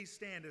Please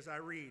stand as I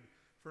read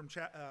from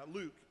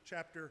Luke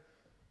chapter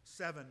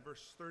 7,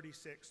 verse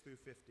 36 through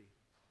 50. It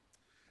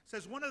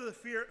says, one of the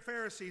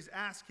Pharisees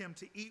asked him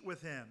to eat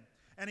with him,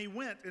 and he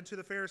went into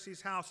the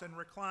Pharisee's house and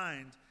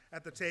reclined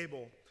at the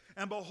table.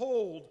 And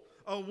behold,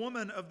 a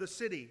woman of the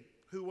city,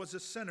 who was a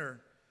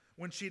sinner,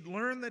 when she'd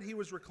learned that he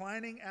was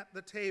reclining at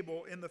the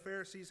table in the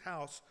Pharisee's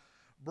house,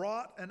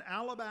 brought an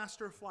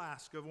alabaster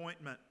flask of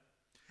ointment,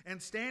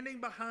 and standing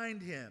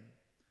behind him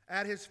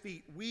at his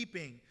feet,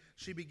 weeping,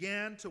 she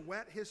began to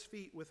wet his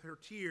feet with her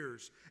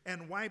tears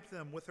and wiped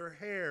them with her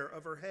hair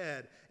of her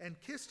head and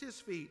kissed his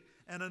feet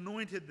and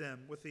anointed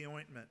them with the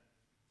ointment.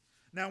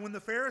 Now when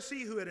the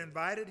Pharisee who had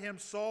invited him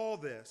saw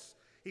this,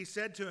 he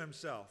said to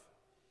himself,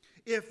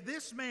 if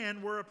this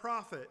man were a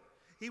prophet,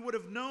 he would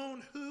have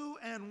known who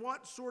and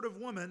what sort of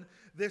woman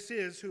this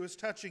is who is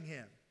touching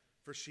him,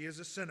 for she is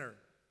a sinner.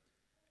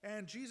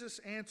 And Jesus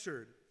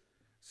answered,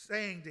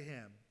 saying to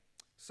him,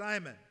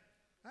 Simon,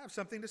 I have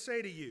something to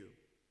say to you.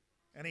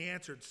 And he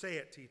answered, say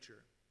it,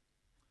 teacher.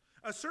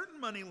 A certain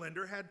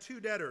moneylender had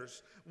two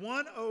debtors.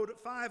 One owed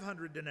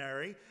 500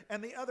 denarii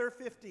and the other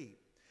 50.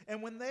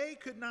 And when they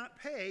could not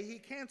pay, he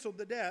canceled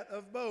the debt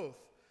of both.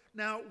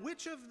 Now,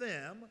 which of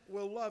them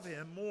will love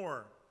him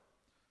more?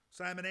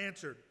 Simon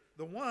answered,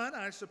 the one,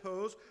 I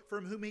suppose,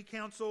 from whom he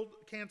canceled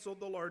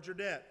the larger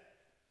debt.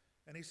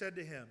 And he said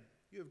to him,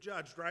 you have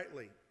judged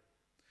rightly.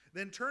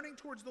 Then turning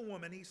towards the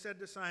woman, he said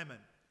to Simon,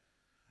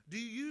 do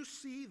you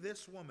see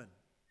this woman?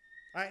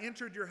 I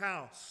entered your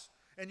house,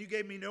 and you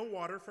gave me no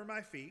water for my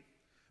feet,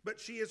 but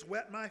she has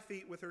wet my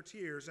feet with her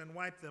tears and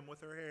wiped them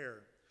with her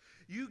hair.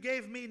 You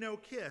gave me no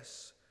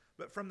kiss,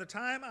 but from the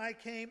time I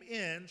came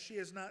in, she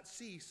has not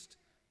ceased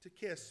to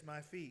kiss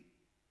my feet.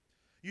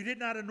 You did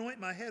not anoint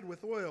my head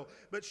with oil,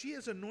 but she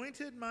has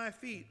anointed my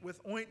feet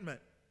with ointment.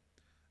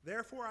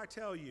 Therefore I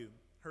tell you,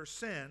 her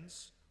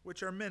sins,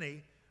 which are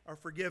many, are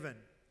forgiven,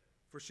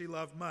 for she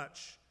loved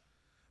much.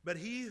 But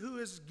he who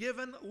is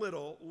given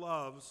little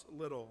loves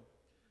little.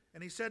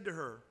 And he said to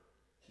her,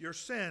 your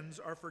sins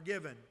are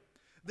forgiven.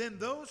 Then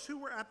those who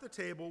were at the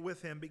table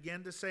with him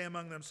began to say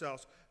among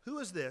themselves, who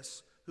is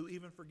this who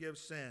even forgives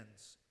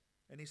sins?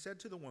 And he said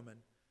to the woman,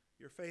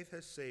 your faith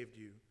has saved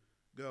you.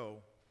 Go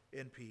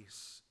in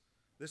peace.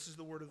 This is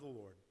the word of the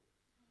Lord.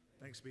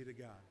 Thanks be to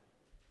God.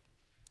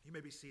 You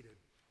may be seated.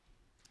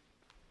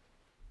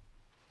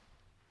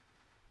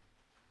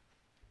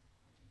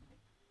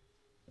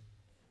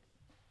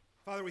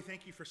 Father, we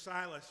thank you for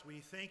Silas.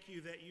 We thank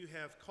you that you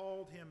have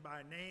called him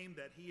by name,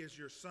 that he is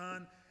your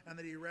son, and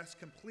that he rests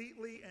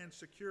completely and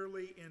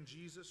securely in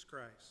Jesus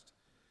Christ.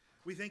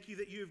 We thank you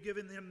that you have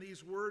given him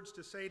these words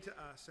to say to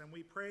us, and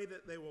we pray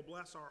that they will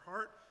bless our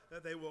heart,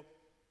 that they will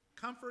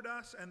comfort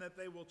us, and that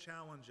they will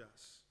challenge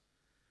us.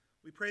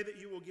 We pray that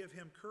you will give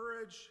him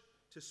courage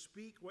to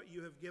speak what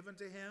you have given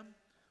to him.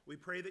 We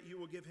pray that you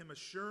will give him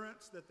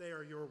assurance that they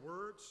are your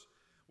words.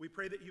 We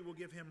pray that you will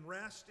give him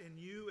rest in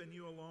you and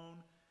you alone,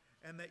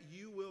 and that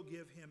you will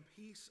give him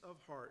peace of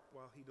heart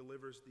while he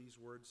delivers these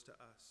words to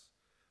us.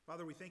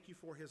 Father, we thank you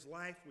for his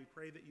life. We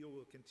pray that you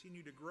will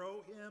continue to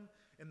grow him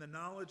in the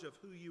knowledge of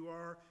who you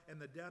are and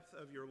the depth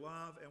of your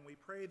love, and we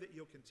pray that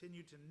you'll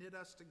continue to knit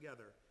us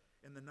together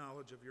in the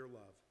knowledge of your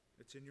love.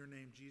 It's in your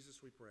name,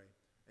 Jesus, we pray.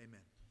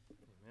 Amen.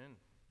 Amen.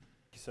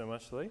 Thank you so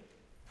much, Lee.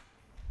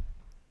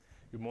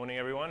 Good morning,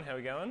 everyone. How are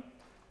we going?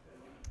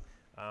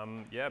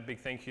 Big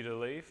thank you to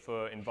Lee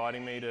for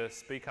inviting me to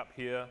speak up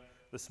here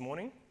this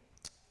morning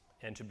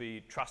and to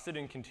be trusted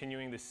in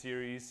continuing this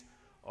series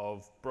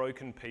of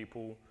broken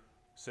people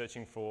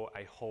searching for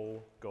a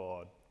whole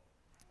God,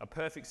 a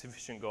perfect,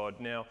 sufficient God.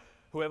 Now,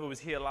 whoever was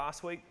here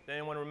last week,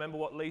 anyone remember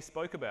what Lee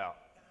spoke about?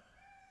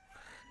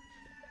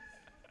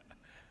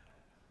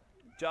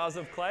 Jars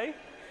of clay?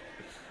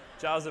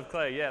 Jars of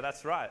clay, yeah,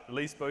 that's right.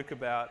 Lee spoke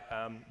about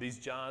these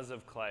jars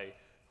of clay,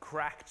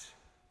 cracked,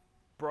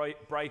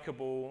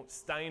 breakable,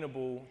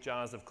 stainable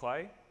jars of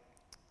clay,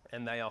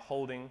 and they are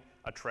holding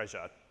a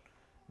treasure.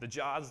 The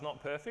jar's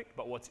not perfect,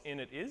 but what's in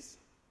it is,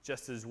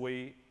 just as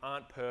we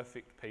aren't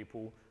perfect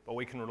people, but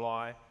we can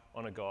rely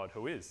on a God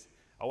who is.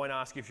 I won't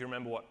ask if you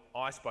remember what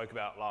I spoke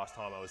about last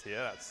time I was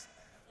here.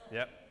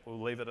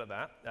 We'll leave it at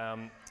that.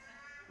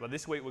 But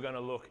this week we're going to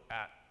look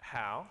at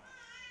how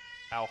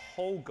our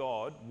whole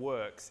God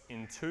works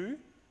in two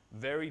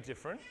very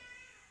different,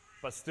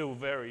 but still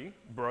very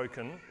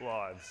broken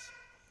lives.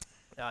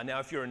 Now,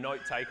 if you're a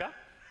note taker,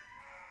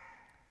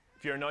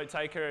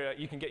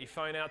 you can get your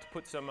phone out to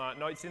put some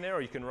notes in there,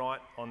 or you can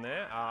write on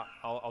there.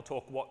 I'll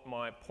talk what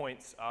my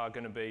points are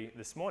going to be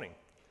this morning.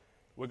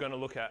 We're going to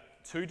look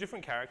at two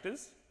different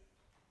characters.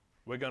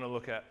 We're going to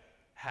look at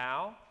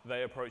how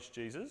they approach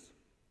Jesus,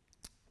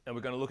 and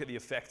we're going to look at the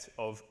effect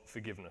of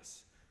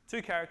forgiveness.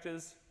 Two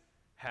characters,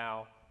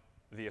 how,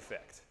 the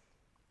effect.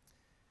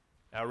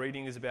 Our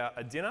reading is about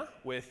a dinner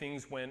where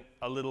things went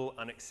a little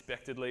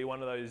unexpectedly,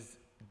 one of those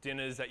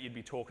dinners that you'd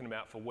be talking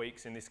about for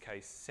weeks, in this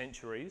case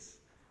centuries.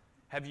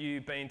 Have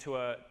you been to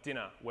a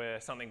dinner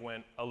where something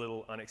went a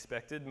little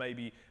unexpected?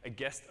 Maybe a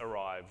guest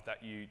arrived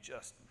that you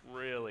just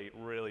really,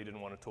 really didn't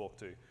want to talk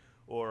to.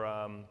 Or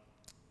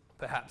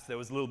Perhaps there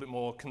was a little bit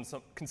more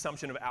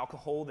consumption of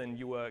alcohol than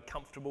you were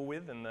comfortable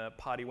with, and the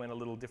party went a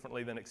little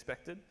differently than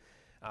expected.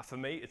 For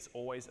me, it's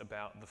always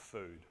about the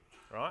food,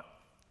 right?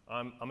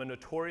 I'm a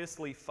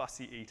notoriously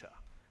fussy eater.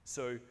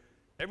 So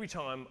every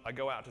time I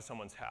go out to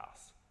someone's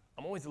house,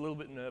 I'm always a little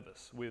bit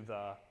nervous with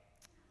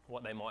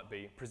what they might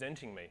be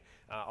presenting me.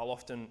 I'll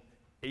often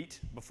eat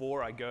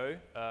before I go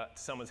to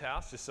someone's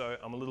house, just so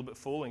I'm a little bit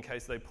full in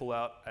case they pull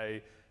out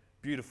a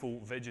beautiful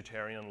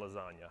vegetarian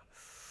lasagna.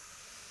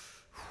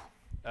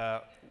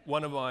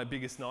 One of my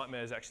biggest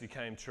nightmares actually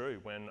came true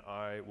when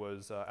I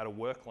was at a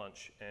work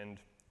lunch, and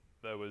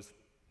there was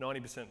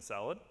 90%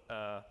 salad,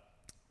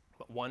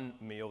 but one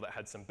meal that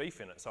had some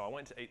beef in it. So I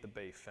went to eat the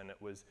beef, and it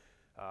was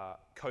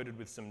coated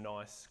with some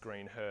nice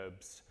green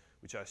herbs,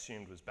 which I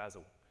assumed was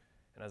basil.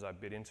 And as I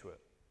bit into it,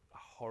 a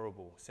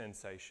horrible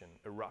sensation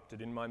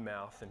erupted in my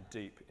mouth and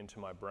deep into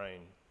my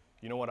brain.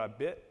 You know what I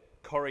bit?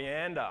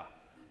 Coriander.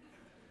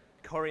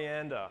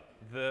 Coriander,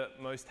 the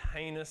most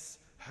heinous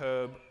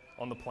herb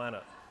on the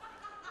planet.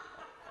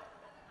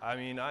 I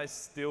mean, I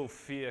still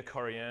fear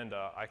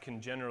coriander. I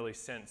can generally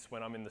sense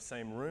when I'm in the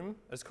same room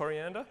as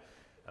coriander.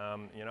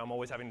 I'm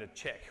always having to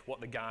check what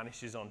the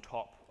garnish is on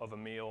top of a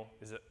meal.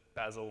 Is it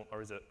basil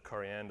or is it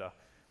coriander?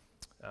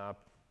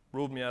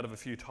 Ruled me out of a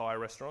few Thai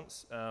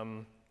restaurants.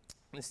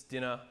 This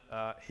dinner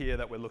here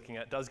that we're looking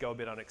at does go a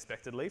bit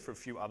unexpectedly for a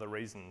few other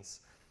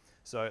reasons.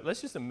 So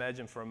let's just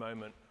imagine for a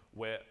moment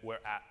where we're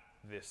at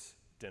this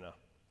dinner.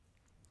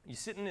 You're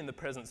sitting in the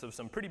presence of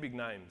some pretty big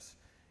names.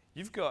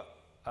 You've got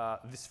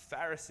this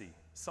Pharisee,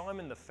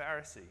 Simon the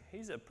Pharisee.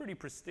 He's a pretty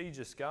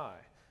prestigious guy,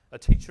 a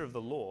teacher of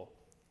the law.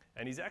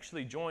 And he's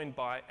actually joined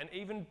by an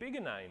even bigger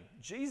name,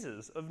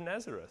 Jesus of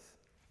Nazareth.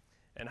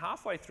 And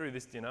halfway through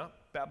this dinner,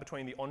 about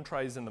between the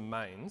entrees and the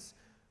mains,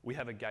 we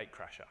have a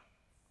gatecrasher.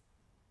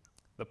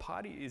 The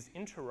party is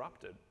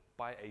interrupted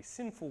by a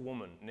sinful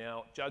woman.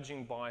 Now,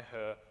 judging by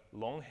her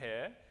long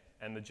hair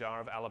and the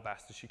jar of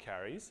alabaster she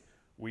carries,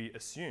 we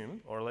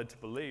assume, or are led to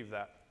believe,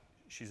 that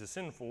she's a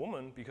sinful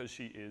woman because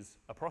she is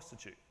a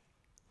prostitute.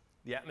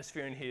 The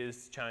atmosphere in here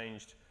has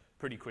changed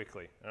pretty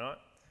quickly, all right?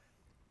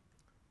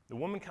 The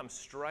woman comes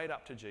straight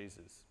up to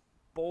Jesus,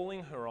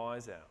 bawling her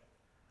eyes out,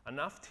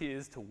 enough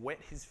tears to wet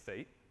his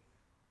feet,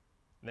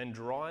 then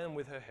dry them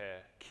with her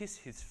hair, kiss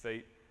his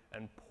feet,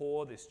 and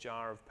pour this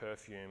jar of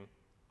perfume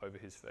over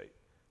his feet.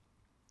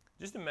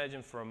 Just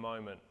imagine for a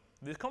moment,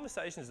 the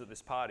conversations at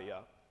this party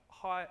are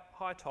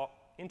high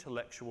top,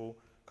 intellectual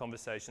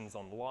conversations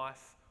on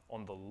life,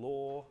 on the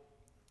law,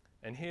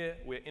 and here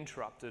we're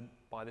interrupted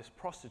by this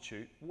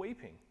prostitute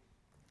weeping.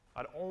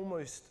 I'd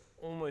almost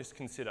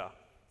consider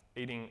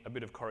eating a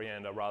bit of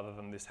coriander rather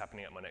than this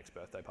happening at my next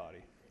birthday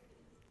party,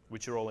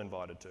 which you're all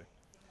invited to.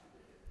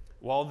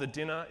 While the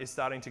dinner is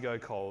starting to go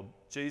cold,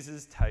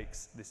 Jesus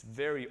takes this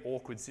very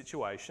awkward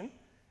situation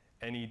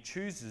and he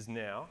chooses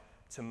now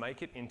to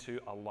make it into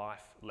a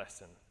life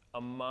lesson,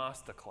 a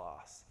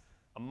masterclass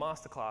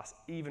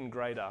even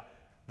greater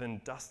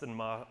than Dustin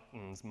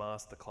Martin's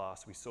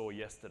masterclass we saw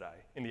yesterday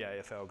in the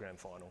AFL Grand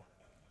Final.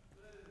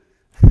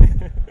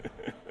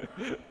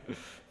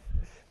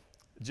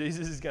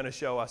 Jesus is going to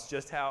show us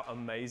just how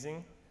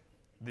amazing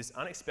this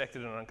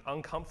unexpected and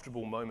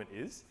uncomfortable moment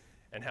is,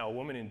 and how a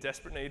woman in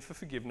desperate need for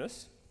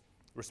forgiveness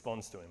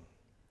responds to him.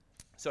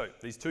 So,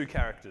 these two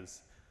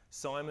characters,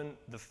 Simon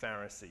the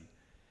Pharisee.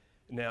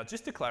 Now,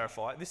 just to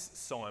clarify, this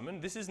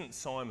isn't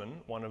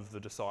Simon, one of the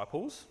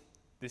disciples.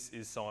 This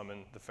is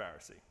Simon the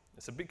Pharisee.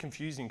 It's a bit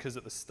confusing because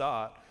at the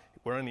start,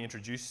 we're only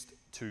introduced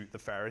to the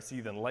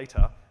Pharisee, then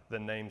later, the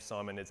name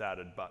Simon is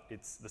added, but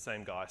it's the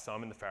same guy,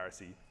 Simon the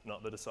Pharisee,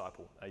 not the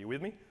disciple. Are you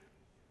with me?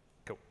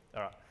 Cool.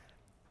 All right.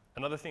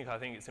 Another thing I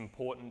think it's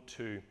important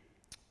to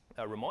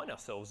remind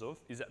ourselves of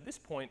is at this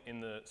point in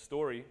the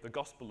story, the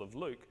Gospel of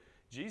Luke,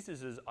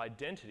 Jesus'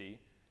 identity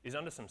is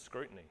under some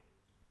scrutiny.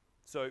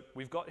 So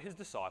we've got his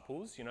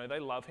disciples, they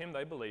love him,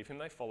 they believe him,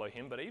 they follow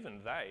him, but even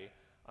they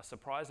are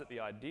surprised at the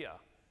idea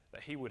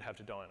that he would have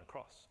to die on a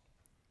cross.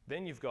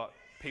 Then you've got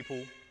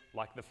people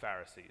like the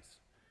Pharisees,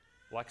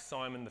 like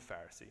Simon the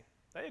Pharisee.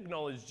 They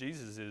acknowledge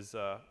Jesus has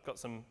got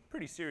some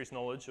pretty serious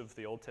knowledge of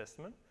the Old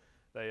Testament.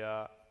 They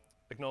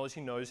acknowledge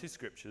he knows his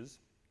scriptures.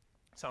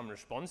 Simon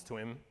responds to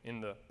him in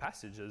the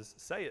passage as,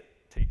 "Say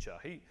it, teacher."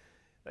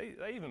 They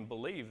even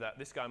believe that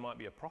this guy might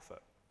be a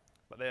prophet,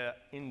 but they're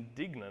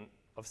indignant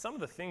of some of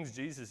the things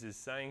Jesus is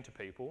saying to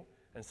people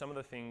and some of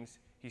the things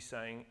he's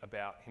saying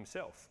about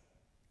himself.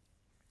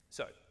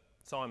 So,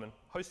 Simon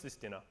hosts this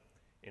dinner,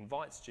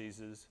 invites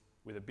Jesus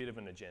with a bit of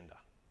an agenda.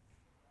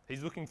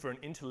 He's looking for an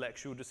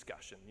intellectual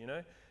discussion,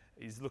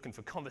 He's looking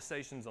for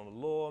conversations on the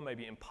law,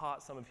 maybe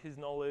impart some of his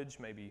knowledge,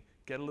 maybe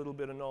get a little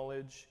bit of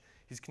knowledge.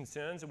 His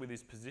concerns are with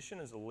his position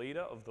as a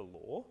leader of the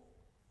law,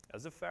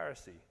 as a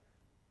Pharisee.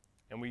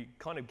 And we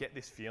kind of get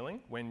this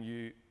feeling when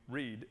you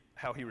read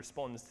how he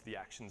responds to the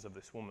actions of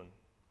this woman.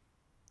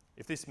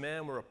 If this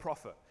man were a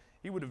prophet,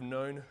 he would have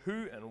known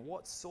who and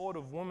what sort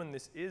of woman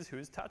this is who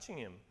is touching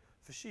him,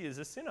 for she is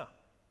a sinner.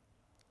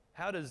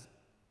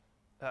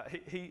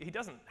 He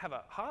doesn't have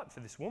a heart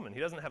for this woman.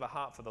 He doesn't have a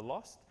heart for the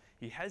lost.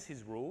 He has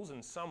his rules,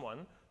 and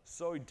someone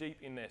so deep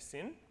in their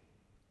sin,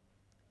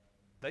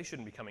 they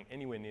shouldn't be coming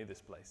anywhere near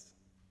this place.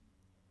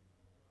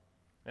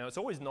 Now, it's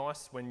always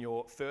nice when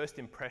your first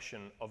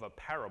impression of a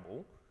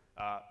parable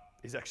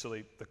is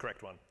actually the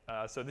correct one.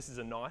 So this is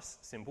a nice,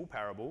 simple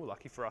parable,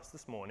 lucky for us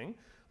this morning,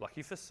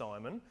 lucky for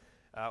Simon.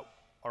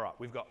 All right,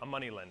 we've got a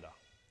moneylender,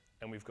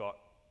 and we've got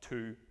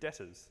two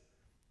debtors.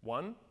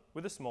 One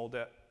with a small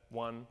debt,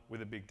 one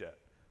with a big debt.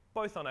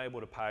 Both unable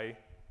to pay.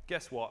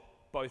 Guess what?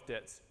 Both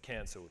debts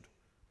cancelled.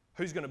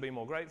 Who's going to be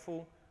more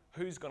grateful?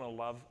 Who's going to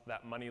love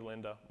that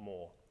moneylender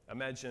more?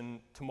 Imagine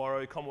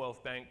tomorrow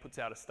Commonwealth Bank puts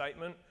out a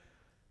statement.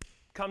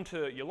 Come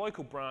to your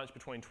local branch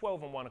between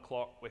 12 and 1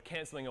 o'clock. We're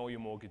cancelling all your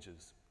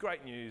mortgages.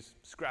 Great news,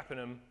 scrapping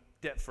them,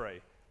 debt-free.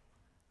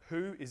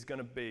 Who is going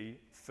to be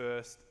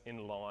first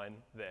in line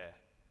there?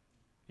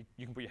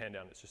 You can put your hand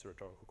down, it's just a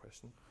rhetorical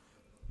question.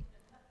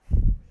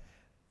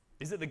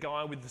 Is it the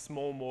guy with the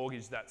small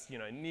mortgage that's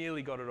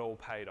nearly got it all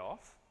paid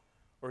off?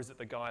 Or is it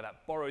the guy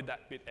that borrowed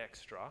that bit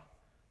extra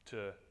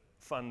to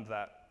fund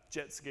that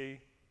jet ski,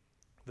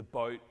 the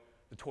boat,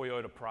 the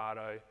Toyota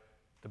Prado,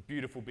 the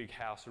beautiful big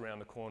house around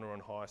the corner on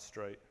High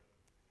Street?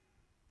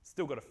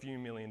 Still got a few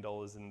 $1 million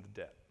in the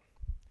debt.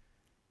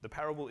 The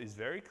parable is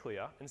very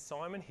clear, and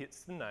Simon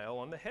hits the nail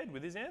on the head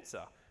with his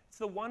answer. It's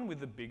the one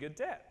with the bigger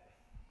debt.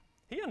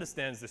 He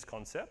understands this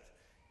concept.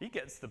 He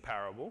gets the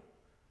parable.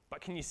 But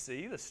can you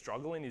see the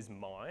struggle in his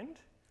mind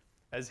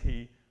as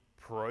he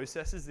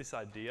processes this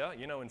idea,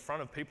 in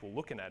front of people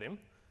looking at him?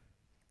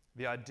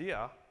 The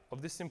idea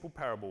of this simple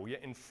parable,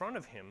 yet in front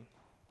of him,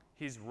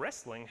 he's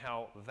wrestling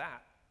how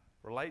that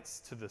relates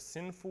to the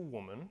sinful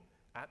woman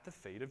at the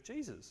feet of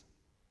Jesus.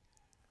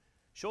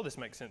 Sure, this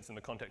makes sense in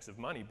the context of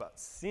money, but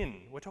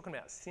sin, we're talking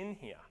about sin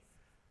here.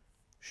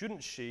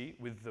 Shouldn't she,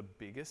 with the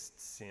biggest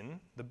sin,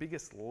 the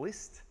biggest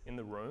list in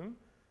the room,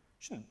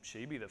 shouldn't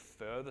she be the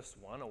furthest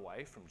one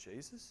away from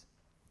Jesus?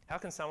 How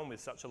can someone with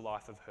such a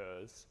life of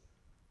hers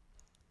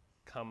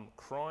come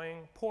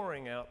crying,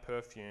 pouring out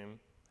perfume,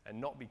 and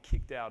not be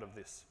kicked out of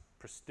this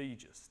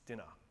prestigious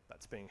dinner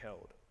that's being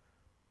held?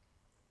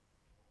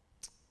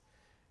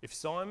 If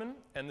Simon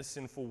and the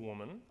sinful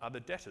woman are the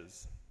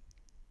debtors,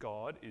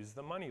 God is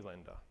the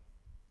moneylender.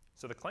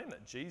 So the claim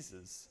that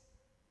Jesus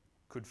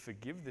could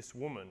forgive this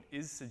woman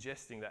is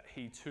suggesting that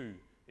he too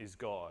is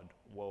God.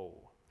 Whoa.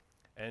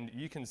 And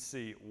you can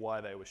see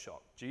why they were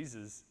shocked.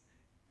 Jesus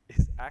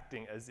is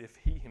acting as if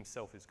he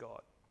himself is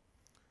God.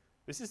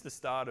 This is the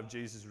start of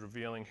Jesus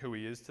revealing who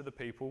he is to the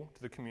people,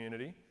 to the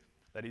community,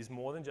 that he's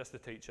more than just a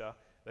teacher,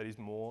 that he's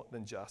more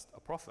than just a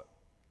prophet.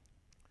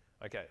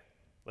 Okay,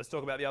 let's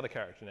talk about the other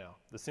character now,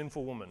 the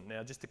sinful woman.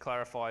 Now, just to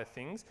clarify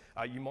things,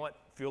 you might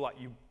feel like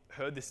you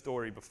heard this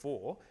story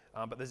before,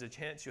 but there's a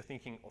chance you're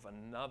thinking of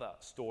another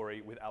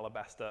story with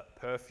alabaster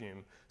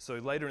perfume. So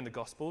later in the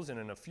Gospels, and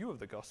in a few of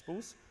the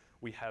Gospels,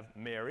 we have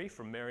Mary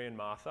from Mary and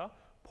Martha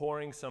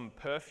pouring some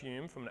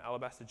perfume from an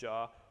alabaster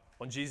jar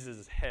on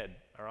Jesus' head,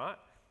 all right?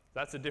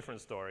 That's a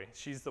different story.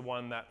 She's the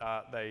one that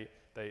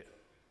they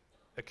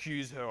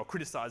accuse her or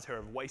criticize her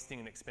of wasting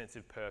an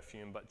expensive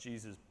perfume, but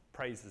Jesus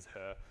praises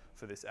her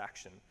for this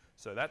action.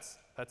 So that's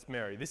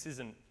Mary. This is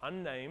an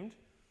unnamed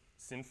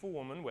sinful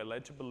woman we're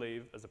led to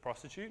believe as a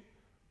prostitute,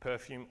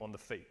 perfume on the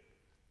feet.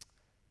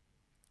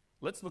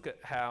 Let's look at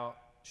how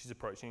she's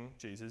approaching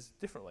Jesus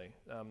differently.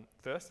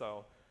 First,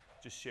 I'll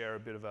just share a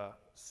bit of a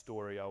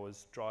story. I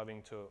was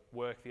driving to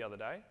work the other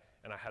day,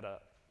 and I had a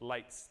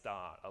late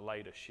start, a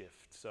later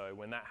shift. So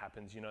when that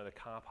happens, the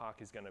car park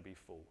is going to be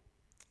full.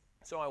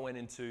 So I went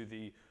into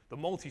the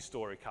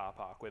multi-story car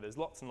park where there's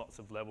lots and lots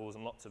of levels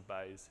and lots of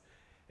bays.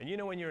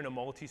 And when you're in a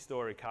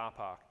multi-story car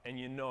park and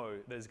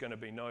there's going to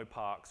be no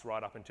parks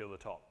right up until the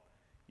top,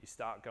 you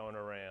start going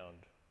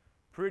around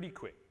pretty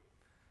quick,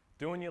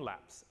 doing your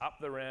laps, up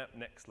the ramp,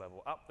 next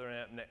level, up the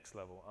ramp, next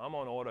level. I'm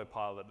on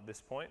autopilot at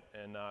this point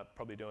and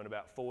probably doing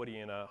about 40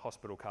 in a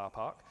hospital car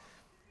park.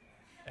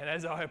 And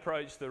as I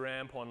approach the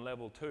ramp on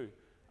level 2,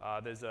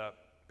 there's a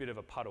bit of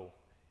a puddle.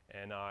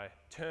 And I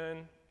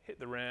turn, hit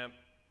the ramp,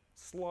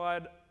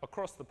 slide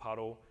across the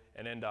puddle,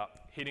 and end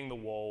up hitting the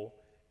wall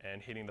and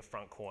hitting the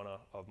front corner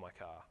of my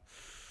car.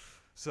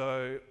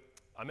 So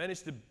I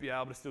managed to be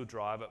able to still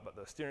drive it, but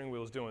the steering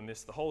wheel's doing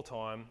this the whole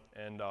time,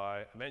 and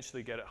I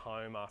eventually get it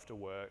home after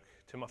work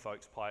to my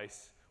folks'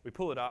 place. We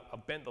pull it up, I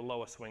bent the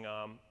lower swing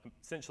arm.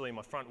 Essentially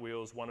my front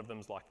wheels, one of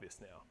them's like this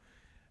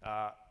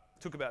now.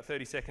 Took about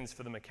 30 seconds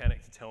for the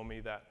mechanic to tell me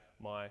that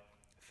my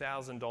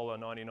 $1,000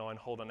 99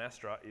 Holden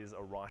Astra is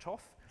a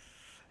write-off,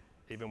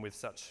 even with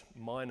such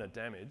minor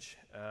damage.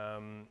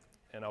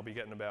 And I'll be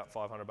getting about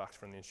 $500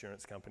 from the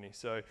insurance company.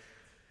 So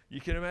you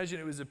can imagine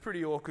it was a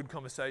pretty awkward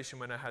conversation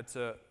when I had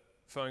to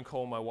phone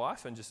call my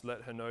wife and just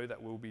let her know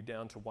that we'll be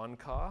down to one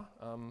car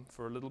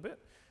for a little bit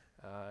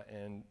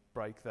and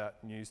break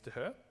that news to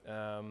her.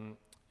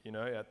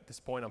 At this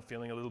point I'm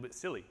feeling a little bit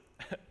silly.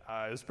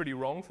 It was pretty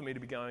wrong for me to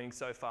be going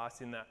so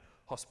fast in that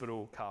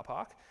hospital car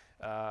park.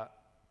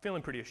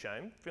 Feeling pretty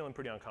ashamed, feeling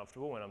pretty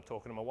uncomfortable when I'm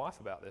talking to my wife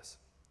about this.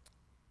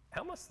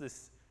 How must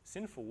this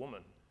sinful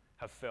woman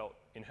have felt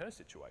in her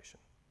situation?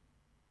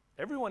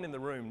 Everyone in the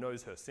room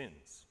knows her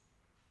sins.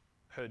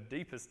 her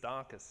deepest,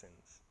 darkest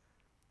sins.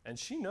 And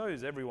she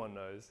knows everyone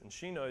knows, and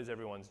she knows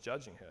everyone's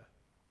judging her.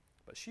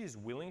 But she is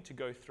willing to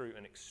go through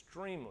an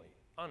extremely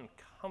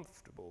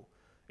uncomfortable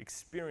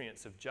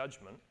experience of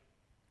judgment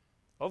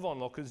of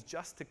onlookers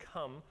just to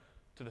come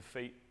to the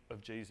feet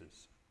of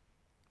Jesus.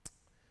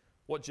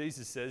 What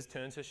Jesus says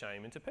turns her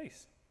shame into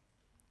peace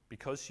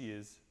because she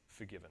is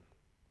forgiven.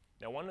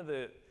 Now, one of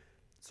the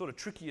sort of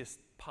trickiest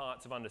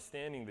parts of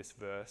understanding this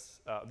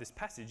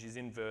passage is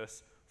in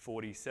verse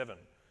 47.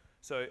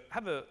 So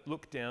have a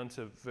look down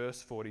to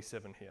verse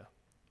 47 here,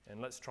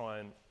 and let's try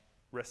and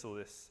wrestle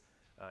this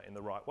in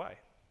the right way.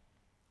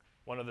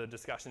 One of the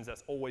discussions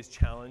that's always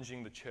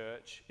challenging the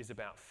church is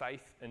about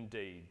faith and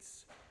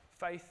deeds,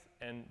 faith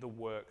and the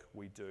work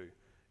we do,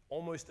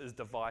 almost as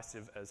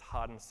divisive as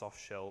hard and soft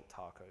shell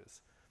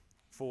tacos.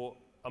 For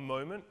a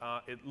moment,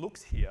 it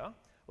looks here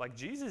like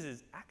Jesus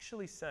is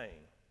actually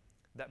saying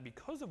that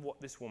because of what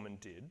this woman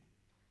did,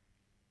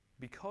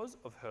 because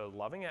of her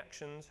loving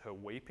actions, her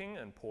weeping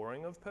and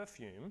pouring of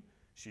perfume,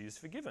 she is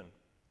forgiven.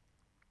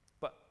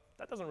 But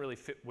that doesn't really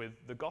fit with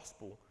the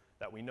gospel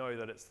that we know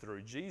that it's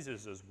through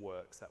Jesus'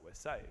 works that we're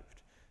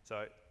saved.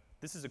 So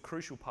this is a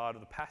crucial part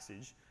of the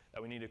passage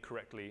that we need to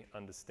correctly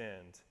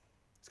understand.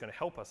 It's going to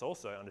help us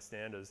also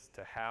understand as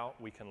to how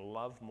we can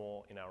love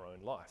more in our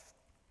own life.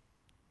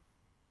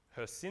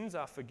 Her sins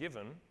are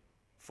forgiven,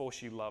 for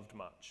she loved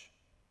much.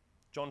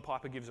 John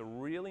Piper gives a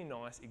really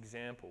nice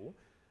example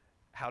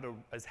how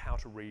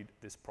to read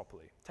this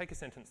properly. Take a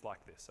sentence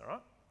like this, all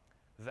right?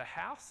 The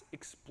house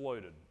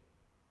exploded.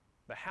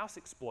 The house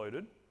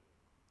exploded,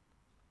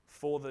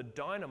 for the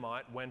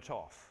dynamite went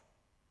off.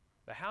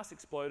 The house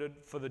exploded,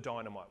 for the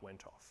dynamite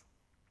went off.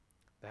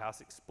 The house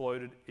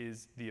exploded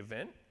is the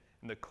event,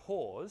 and the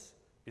cause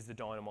is the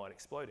dynamite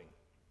exploding.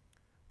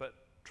 But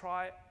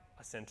try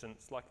a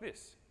sentence like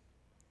this.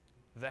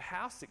 The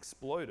house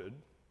exploded,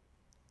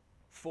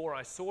 for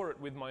I saw it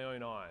with my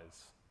own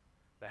eyes.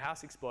 The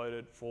house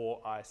exploded, for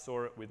I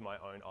saw it with my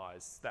own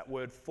eyes. That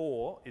word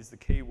for is the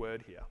key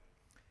word here.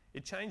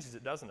 It changes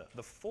it, doesn't it?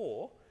 The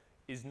for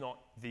is not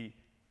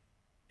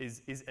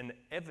is an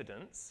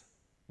evidence,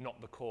 not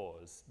the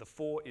cause. The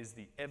for is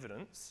the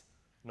evidence,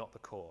 not the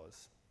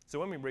cause. So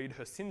when we read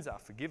her sins are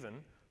forgiven,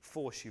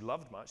 for she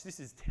loved much, this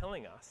is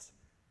telling us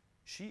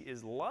she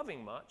is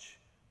loving much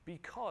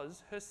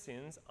because her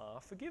sins are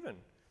forgiven.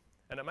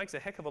 And it makes a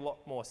heck of a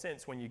lot more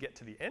sense when you get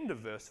to the end of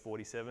verse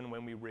 47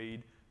 when we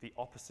read the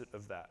opposite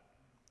of that.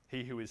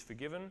 He who is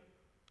forgiven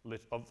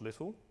of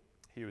little,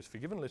 he who is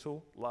forgiven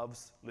little,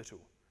 loves little.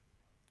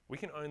 We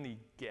can only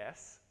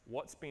guess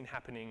what's been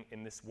happening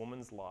in this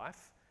woman's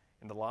life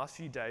in the last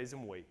few days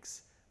and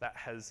weeks that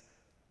has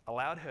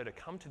allowed her to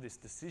come to this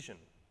decision,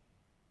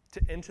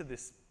 to enter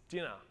this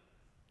dinner,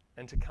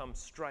 and to come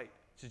straight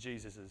to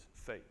Jesus'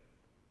 feet.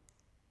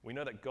 We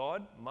know that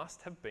God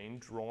must have been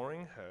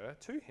drawing her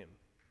to him,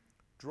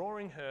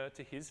 drawing her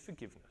to his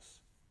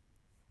forgiveness.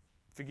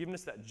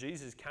 Forgiveness that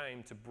Jesus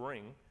came to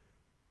bring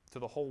to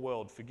the whole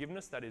world.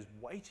 Forgiveness that is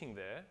waiting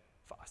there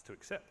for us to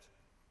accept.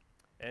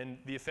 And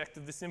the effect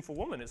of this sinful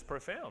woman is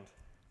profound.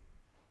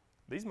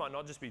 These might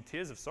not just be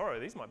tears of sorrow,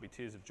 these might be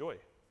tears of joy.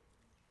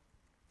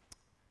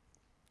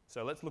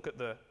 So let's look at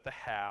the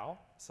how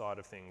side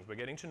of things. We're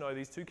getting to know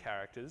these two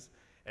characters,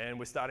 and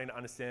we're starting to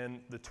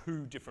understand the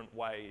two different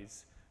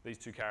ways these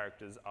two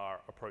characters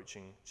are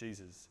approaching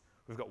Jesus.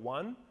 We've got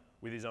one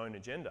with his own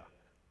agenda,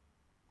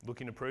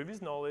 looking to prove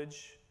his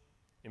knowledge,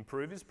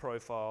 improve his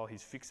profile.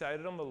 He's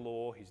fixated on the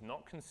law. He's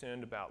not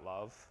concerned about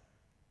love.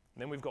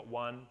 And then we've got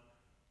one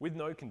with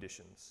no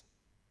conditions.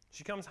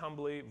 She comes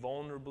humbly,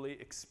 vulnerably,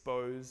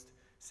 exposed,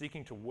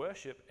 seeking to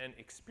worship and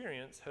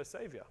experience her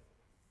Saviour.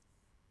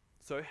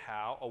 So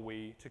how are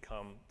we to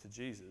come to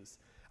Jesus?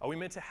 Are we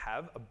meant to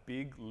have a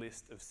big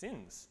list of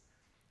sins?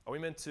 Are we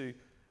meant to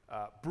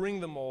bring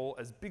them all,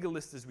 as big a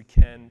list as we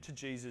can, to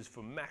Jesus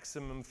for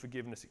maximum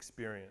forgiveness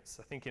experience?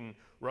 I think in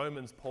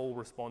Romans, Paul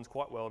responds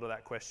quite well to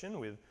that question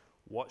with,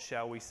 what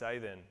shall we say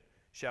then?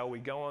 Shall we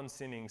go on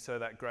sinning so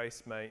that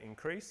grace may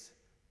increase?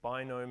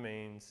 By no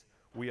means.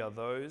 We are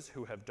those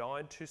who have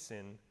died to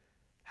sin.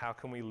 How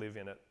can we live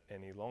in it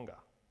any longer?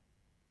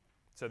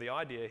 So the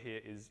idea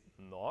here is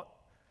not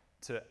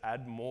to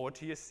add more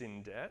to your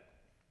sin debt,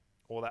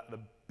 or that the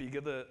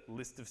bigger the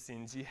list of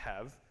sins you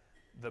have,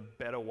 the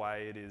better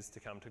way it is to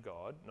come to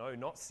God. No,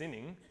 not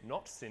sinning.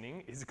 Not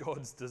sinning is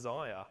God's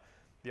desire.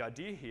 The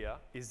idea here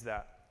is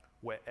that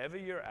wherever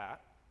you're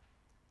at,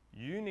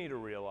 you need to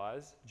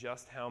realize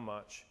just how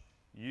much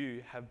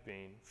you have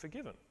been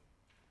forgiven.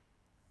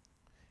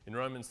 In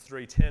Romans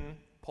 3:10,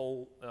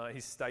 Paul,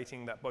 he's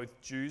stating that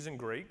both Jews and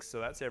Greeks, so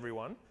that's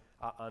everyone,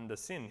 are under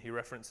sin. He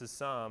references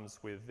Psalms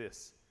with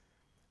this.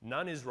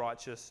 None is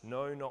righteous,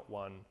 no, not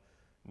one.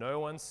 No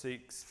one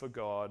seeks for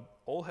God.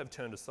 All have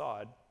turned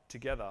aside.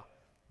 Together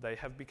they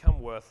have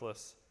become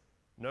worthless.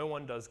 No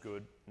one does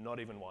good, not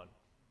even one.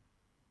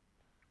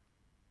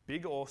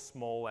 Big or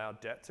small our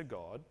debt to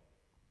God,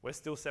 we're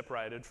still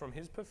separated from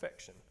his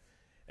perfection.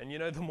 And you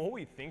know, the more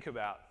we think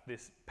about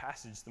this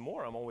passage, the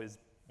more I'm always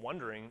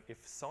wondering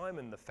if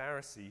Simon the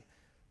Pharisee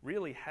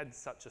really had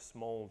such a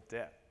small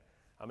debt.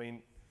 I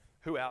mean,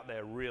 who out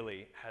there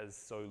really has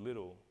so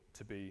little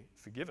to be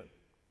forgiven?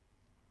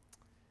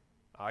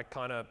 I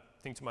kind of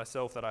think to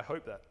myself that I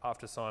hope that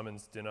after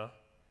Simon's dinner,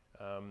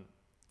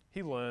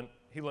 he learned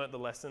the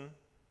lesson,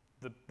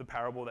 the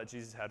parable that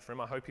Jesus had for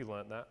him. I hope he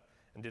learned that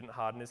and didn't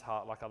harden his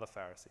heart like other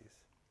Pharisees.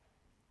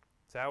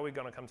 So how are we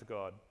going to come to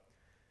God?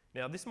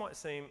 Now, this might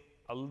seem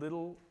a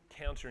little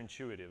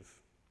counterintuitive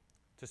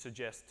to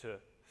suggest to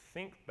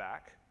think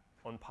back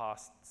on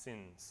past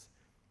sins,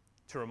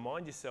 to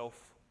remind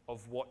yourself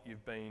of what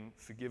you've been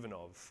forgiven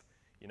of.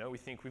 You know, we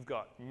think we've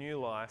got new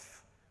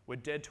life, we're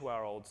dead to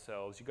our old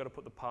selves, you've got to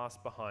put the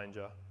past behind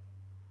you.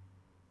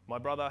 My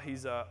brother,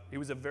 he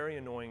was a very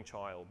annoying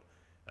child.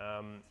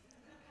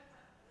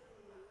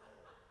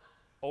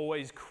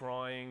 Always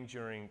crying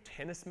during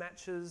tennis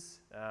matches.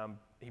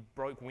 He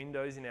broke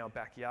windows in our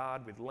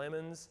backyard with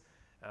lemons.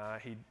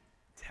 He'd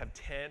have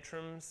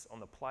tantrums on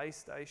the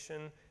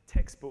PlayStation,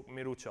 textbook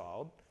middle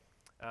child.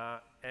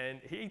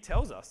 And he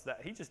tells us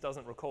that he just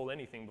doesn't recall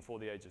anything before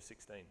the age of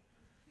 16.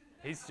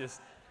 He's just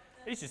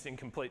in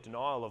complete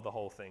denial of the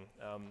whole thing.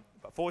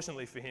 But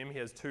fortunately for him, he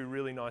has two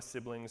really nice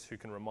siblings who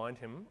can remind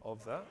him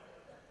of that.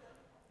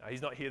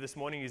 He's not here this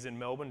morning. He's in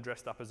Melbourne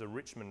dressed up as a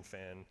Richmond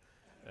fan.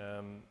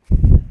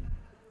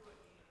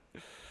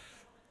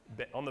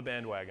 On the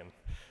bandwagon,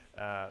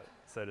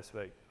 so to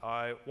speak.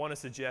 I want to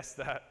suggest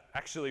that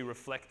actually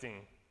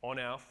reflecting on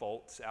our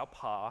faults, our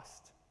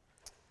past,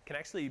 can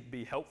actually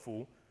be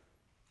helpful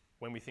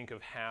when we think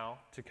of how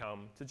to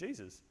come to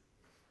Jesus,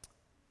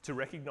 to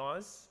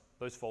recognize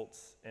those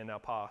faults in our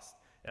past.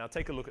 Now,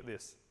 take a look at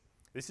this.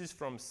 This is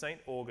from St.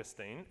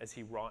 Augustine as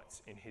he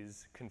writes in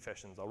his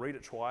Confessions. I'll read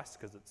it twice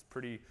because it's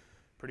pretty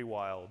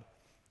wild.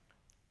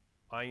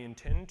 I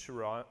intend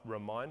to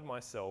remind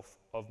myself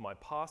of my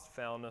past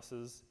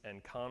foulnesses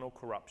and carnal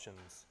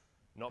corruptions,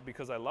 not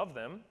because I love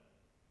them,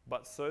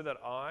 but so that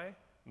I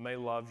may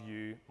love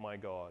you, my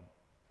God.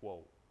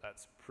 Whoa,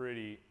 that's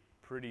pretty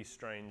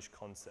strange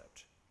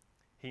concept.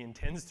 He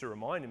intends to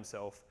remind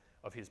himself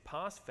of his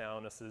past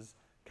foulnesses,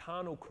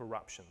 carnal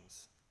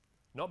corruptions,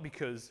 not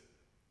because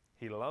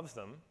he loves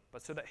them,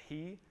 but so that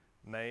he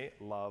may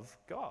love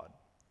God.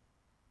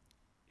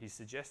 He's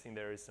suggesting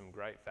there is some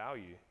great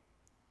value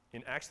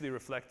in actually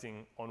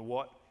reflecting on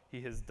what he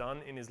has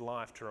done in his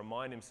life to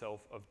remind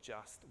himself of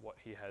just what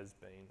he has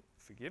been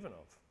forgiven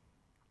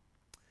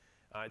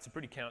of. It's a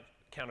pretty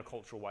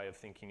countercultural way of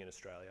thinking in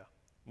Australia.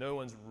 No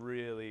one's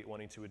really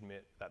wanting to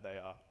admit that they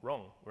are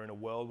wrong. We're in a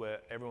world where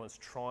everyone's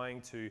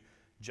trying to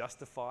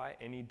justify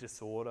any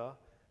disorder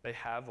they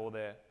have or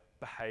their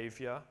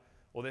behaviour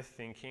or their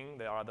thinking.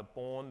 They're either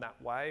born that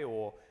way,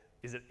 or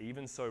is it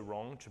even so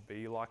wrong to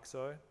be like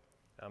so?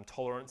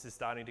 Tolerance is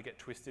starting to get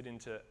twisted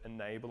into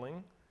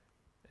enabling.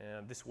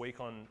 This week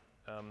on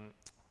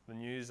the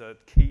news, a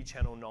key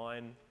Channel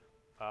 9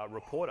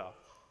 reporter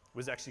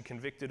was actually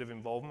convicted of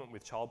involvement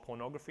with child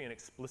pornography and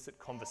explicit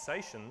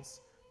conversations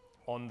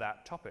on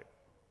that topic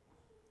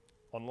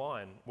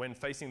online. When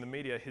facing the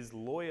media, his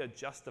lawyer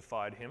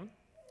justified him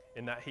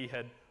in that he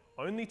had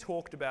only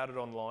talked about it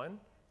online,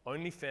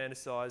 only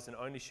fantasized and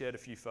only shared a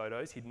few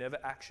photos. He'd never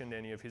actioned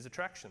any of his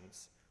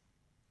attractions.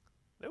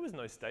 There was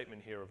no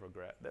statement here of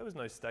regret. There was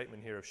no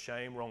statement here of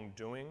shame,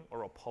 wrongdoing,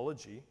 or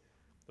apology.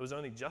 There was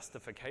only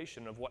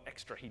justification of what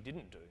extra he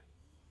didn't do.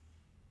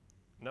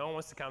 No one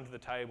wants to come to the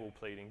table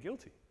pleading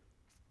guilty.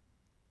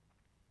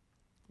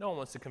 No one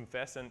wants to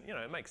confess, and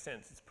it makes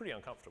sense. It's pretty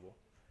uncomfortable.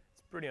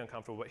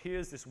 But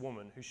here's this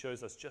woman who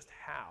shows us just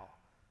how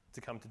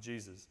to come to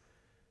Jesus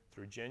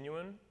through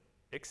genuine,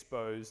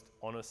 exposed,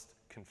 honest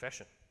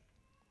confession.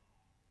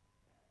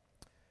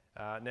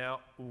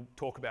 Now, we'll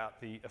talk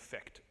about the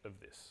effect of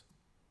this.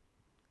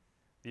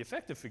 The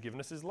effect of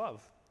forgiveness is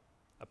love,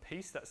 a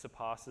peace that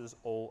surpasses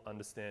all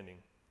understanding.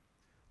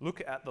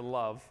 Look at the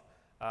love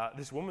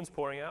this woman's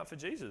pouring out for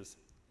Jesus.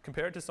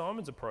 Compare it to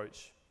Simon's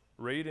approach.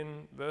 Read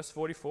in verse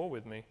 44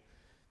 with me.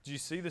 Do you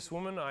see this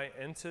woman? I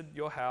entered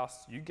your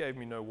house. You gave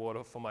me no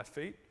water for my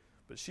feet,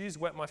 but she has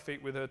wet my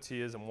feet with her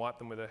tears and wiped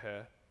them with her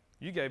hair.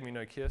 You gave me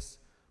no kiss,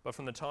 but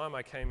from the time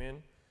I came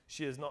in,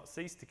 she has not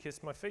ceased to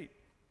kiss my feet.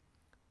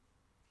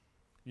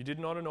 You did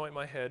not anoint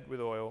my head with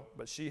oil,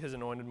 but she has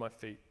anointed my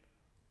feet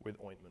with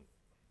ointment.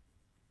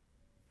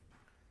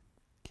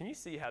 Can you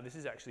see how this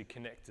is actually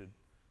connected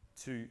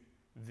to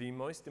the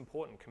most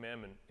important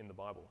commandment in the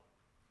Bible?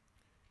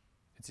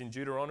 It's in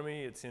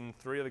Deuteronomy, it's in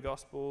 3 of the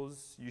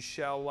Gospels. You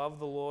shall love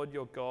the Lord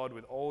your God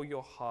with all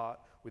your heart,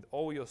 with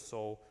all your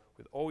soul,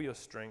 with all your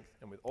strength,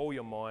 and with all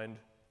your mind,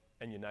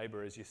 and your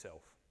neighbour as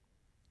yourself.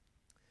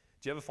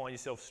 Do you ever find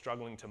yourself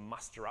struggling to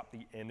muster up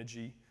the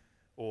energy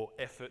or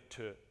effort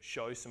to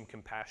show some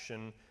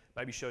compassion,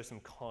 maybe show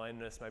some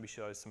kindness, maybe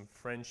show some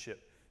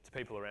friendship to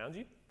people around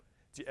you?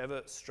 Do you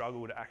ever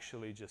struggle to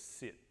actually just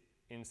sit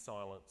in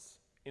silence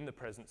in the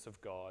presence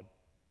of God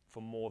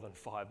for more than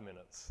 5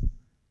 minutes?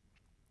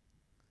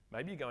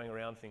 Maybe you're going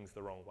around things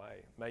the wrong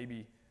way.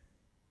 Maybe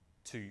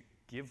to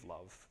give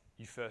love,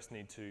 you first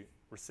need to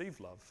receive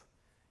love.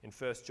 In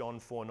 1 John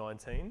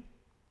 4:19,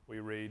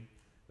 we read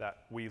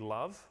that we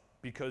love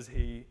because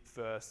he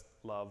first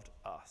loved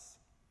us.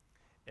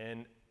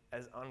 And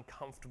as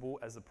uncomfortable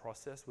as the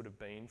process would have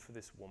been for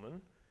this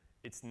woman,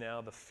 it's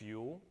now the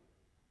fuel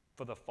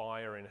for the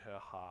fire in her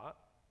heart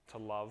to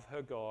love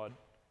her God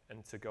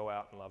and to go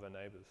out and love her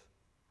neighbours.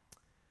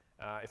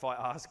 If I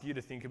ask you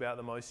to think about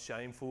the most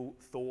shameful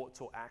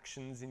thoughts or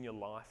actions in your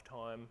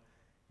lifetime,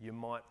 you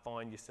might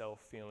find yourself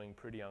feeling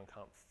pretty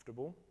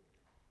uncomfortable.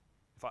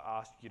 If I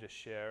asked you to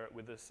share it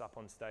with us up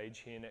on stage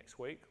here next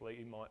week,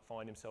 Lee might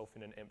find himself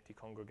in an empty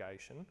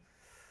congregation.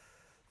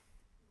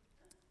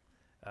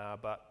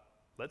 But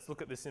let's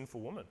look at this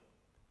sinful woman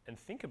and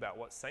think about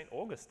what St.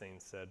 Augustine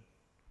said.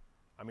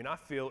 I mean, I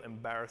feel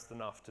embarrassed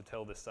enough to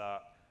tell this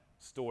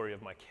story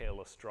of my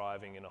careless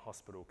driving in a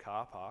hospital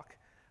car park,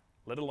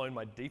 let alone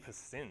my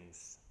deepest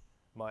sins,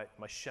 my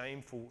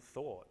shameful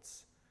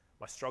thoughts,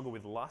 my struggle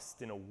with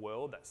lust in a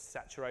world that's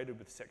saturated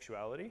with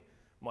sexuality,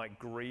 my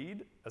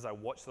greed as I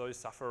watch those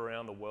suffer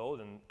around the world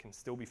and can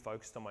still be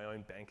focused on my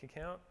own bank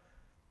account,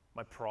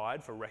 my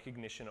pride for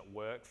recognition at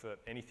work for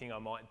anything I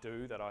might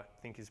do that I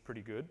think is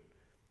pretty good.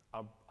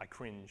 I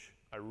cringe.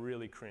 I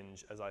really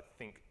cringe as I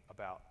think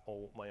about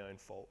all my own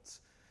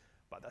faults.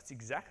 But that's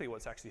exactly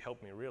what's actually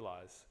helped me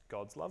realize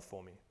God's love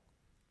for me.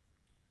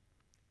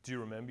 Do you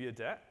remember your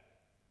debt?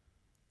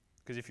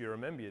 Because if you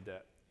remember your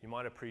debt, you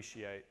might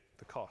appreciate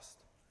the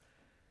cost.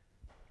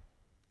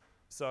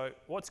 So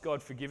what's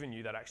God forgiven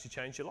you that actually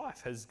changed your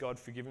life? Has God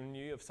forgiven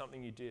you of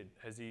something you did?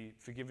 Has he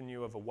forgiven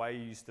you of a way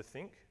you used to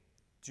think?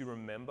 Do you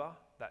remember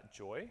that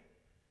joy?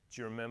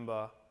 Do you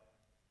remember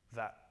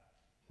that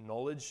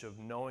knowledge of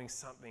knowing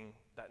something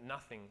that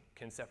nothing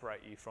can separate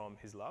you from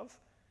his love?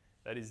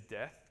 That his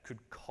death could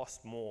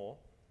cost more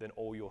than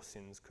all your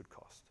sins could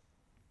cost.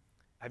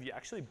 Have you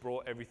actually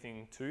brought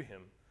everything to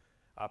him?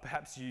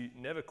 Perhaps you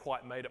never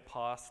quite made it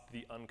past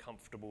the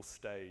uncomfortable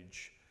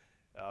stage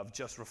of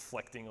just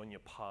reflecting on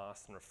your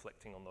past and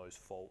reflecting on those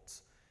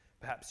faults.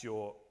 Perhaps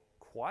you're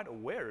quite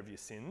aware of your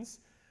sins,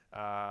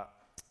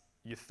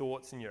 your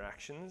thoughts and your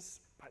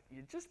actions, but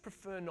you just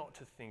prefer not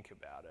to think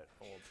about it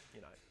or,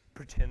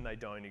 pretend they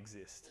don't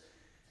exist.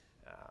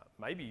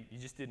 Maybe you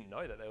just didn't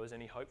know that there was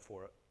any hope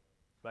for it.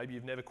 Maybe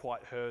you've never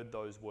quite heard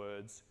those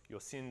words,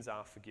 your sins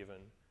are forgiven,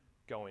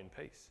 go in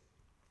peace.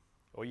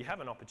 Or you have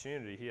an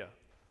opportunity here.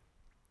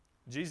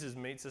 Jesus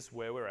meets us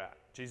where we're at.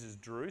 Jesus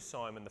drew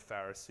Simon the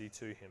Pharisee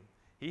to him.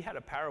 He had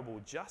a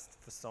parable just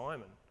for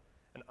Simon,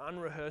 an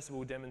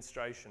unrehearsable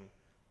demonstration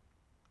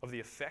of the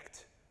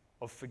effect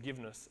of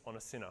forgiveness on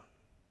a sinner,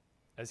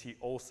 as he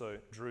also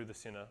drew the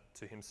sinner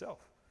to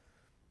himself.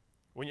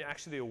 When you're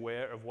actually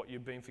aware of what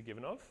you've been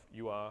forgiven of,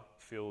 you are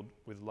filled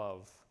with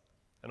love.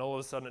 And all of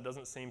a sudden it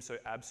doesn't seem so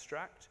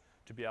abstract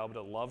to be able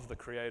to love the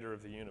creator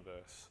of the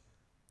universe,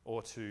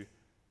 or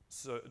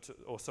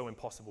so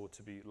impossible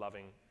to be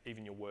loving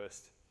even your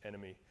worst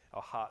enemy.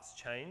 Our hearts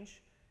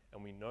change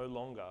and we no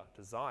longer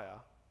desire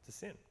to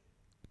sin.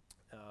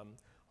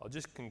 I'll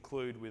just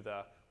conclude with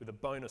a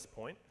bonus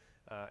point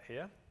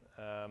here.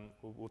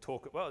 We'll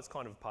talk, it's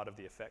kind of part of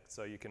the effect,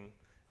 so you can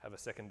have a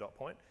second dot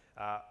point.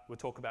 We'll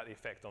talk about the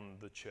effect on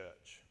the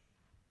church.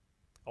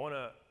 I want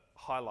to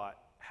highlight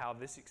how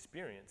this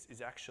experience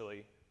is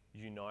actually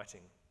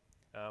uniting.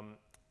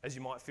 As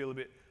you might feel a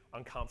bit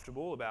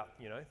uncomfortable about,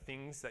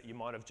 things that you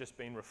might have just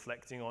been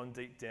reflecting on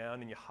deep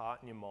down in your heart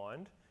and your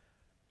mind,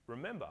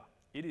 remember,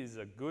 it is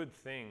a good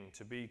thing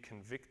to be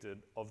convicted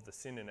of the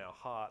sin in our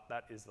heart.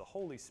 That is the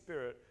Holy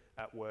Spirit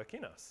at work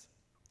in us.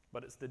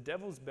 But it's the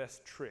devil's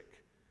best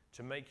trick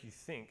to make you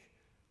think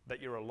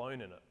that you're alone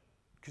in it,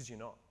 because you're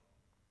not.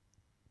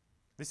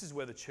 This is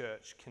where the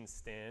church can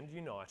stand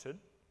united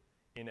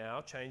in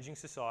our changing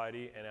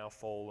society and our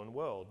fallen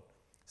world.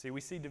 See,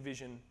 we see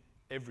division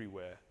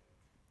everywhere.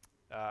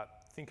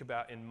 Think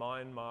about in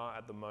Myanmar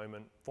at the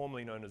moment,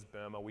 formerly known as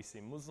Burma, we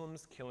see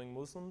Muslims killing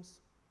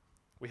Muslims.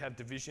 We have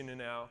division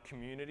in our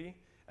community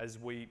as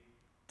we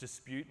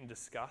dispute and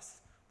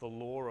discuss the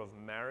law of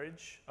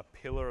marriage, a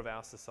pillar of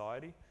our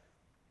society.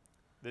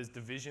 There's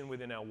division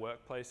within our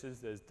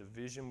workplaces, there's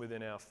division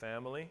within our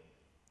family.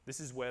 This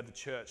is where the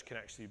church can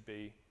actually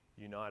be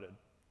united.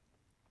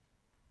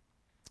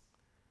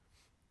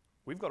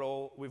 We've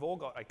all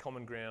got a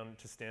common ground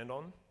to stand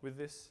on with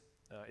this.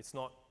 It's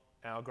not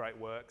our great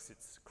works,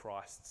 it's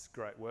Christ's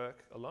great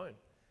work alone.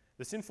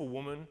 The sinful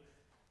woman,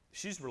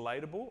 she's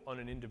relatable on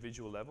an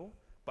individual level,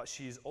 but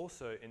she is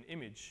also an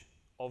image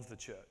of the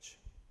church.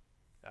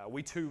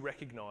 We too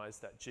recognize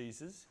that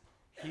Jesus,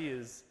 he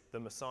is the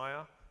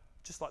Messiah,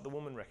 just like the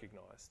woman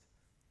recognized.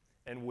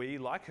 And we,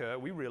 like her,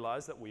 we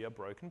realize that we are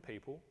broken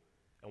people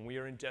and we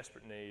are in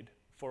desperate need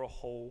for a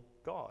whole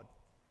God.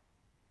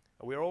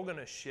 And we're all going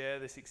to share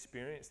this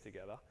experience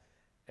together,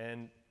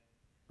 and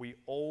we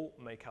all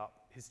make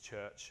up his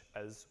church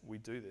as we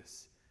do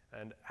this.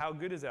 And how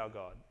good is our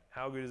God?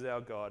 How good is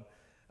our God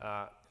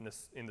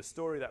in the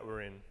story that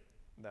we're in,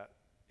 that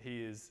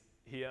he is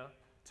here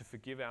to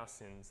forgive our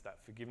sins,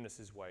 that forgiveness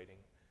is waiting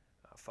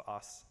for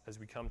us as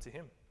we come to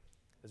him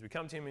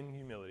in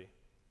humility.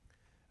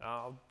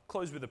 I'll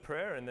close with a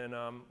prayer, and then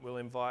we'll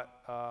invite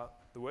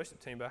the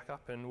worship team back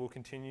up and we'll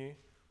continue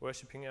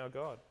worshipping our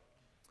God.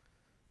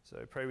 So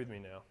pray with me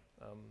now.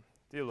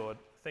 Dear Lord,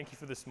 thank you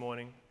for this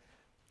morning.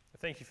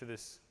 Thank you for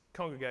this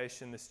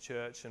congregation, this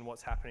church, and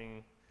what's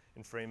happening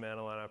in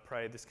Fremantle. And I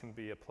pray this can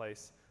be a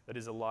place that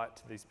is a light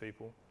to these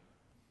people.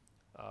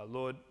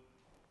 Lord,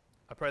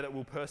 I pray that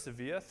we'll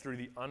persevere through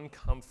the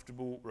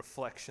uncomfortable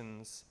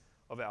reflections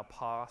of our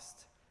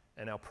past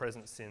and our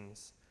present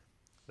sins,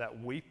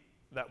 that we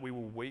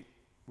will weep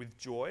with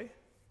joy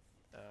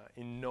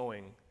in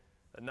knowing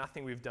that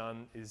nothing we've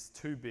done is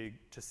too big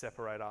to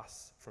separate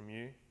us from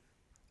you,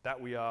 that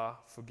we are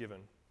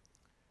forgiven.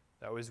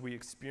 That as we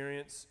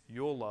experience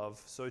your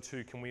love, so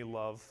too can we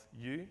love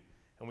you,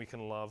 and we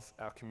can love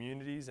our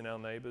communities and our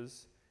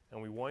neighbours, and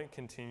we won't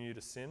continue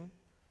to sin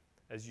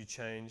as you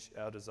change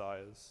our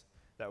desires.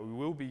 That we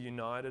will be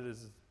united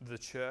as the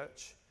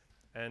church,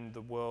 and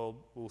the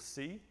world will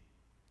see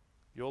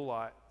your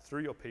light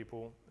through your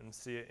people and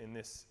see it in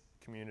this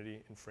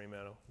community in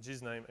Fremantle. In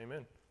Jesus' name,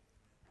 amen.